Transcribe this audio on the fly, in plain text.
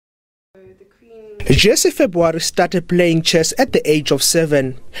Jessie February started playing chess at the age of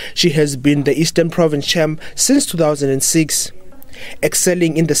 7. She has been the Eastern Province champ since 2006.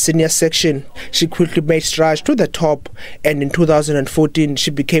 Excelling in the senior section, she quickly made strides to the top, and in 2014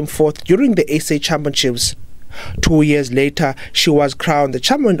 she became 4th during the SA Championships. 2 years later, she was crowned the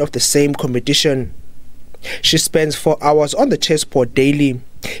champion of the same competition. She spends 4 hours on the chessboard daily,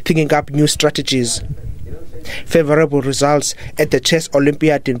 thinking up new strategies. Favorable results at the Chess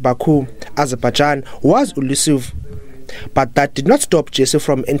Olympiad in Baku, Azerbaijan, was elusive. But that did not stop Jessie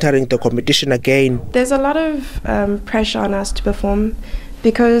from entering the competition again. There's a lot of pressure on us to perform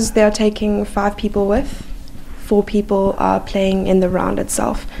because they are taking 5 people with. 4 people are playing in the round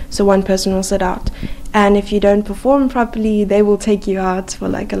itself, so 1 person will sit out. And if you don't perform properly, they will take you out for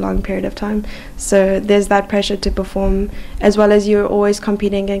like a long period of time. So there's that pressure to perform, as well as you're always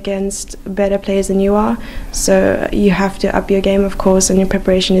competing against better players than you are. So you have to up your game, of course, and your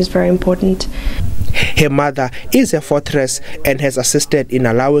preparation is very important. Her mother is a fortress and has assisted in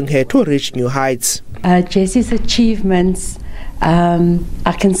allowing her to reach new heights. Jessie's achievements,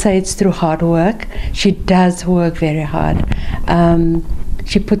 I can say it's through hard work. She does work very hard.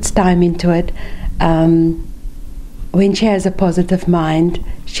 She puts time into it. When she has a positive mind,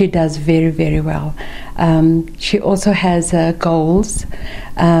 she does very, very well. She also has goals.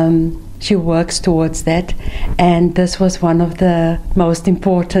 She works towards that, and this was one of the most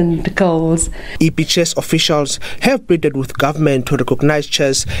important goals. EP chess officials have pleaded with government to recognize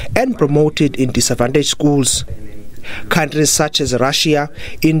chess and promote it in disadvantaged schools. Countries such as Russia,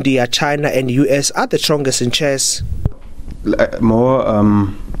 India, China and US are the strongest in chess. More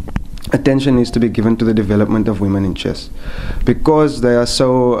attention needs to be given to the development of women in chess, because they are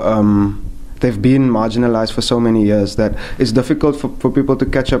so they've been marginalized for so many years that it's difficult for people to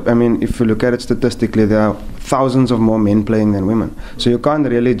catch up. I mean, if you look at it statistically, there are thousands of more men playing than women, so you can't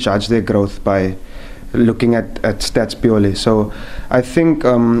really judge their growth by looking at stats purely. So I think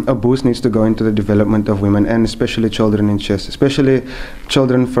a boost needs to go into the development of women, and especially children in chess, especially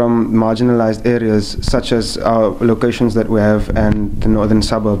children from marginalized areas such as our locations that we have and the northern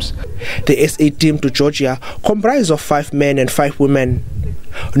suburbs. The SA team to Georgia comprises of 5 men and 5 women.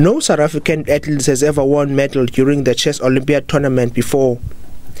 No South African athlete has ever won medal during the Chess Olympiad tournament before.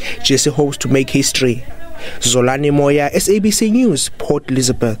 Jessie hopes to make history. Zolani Moya, SABC News, Port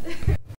Elizabeth.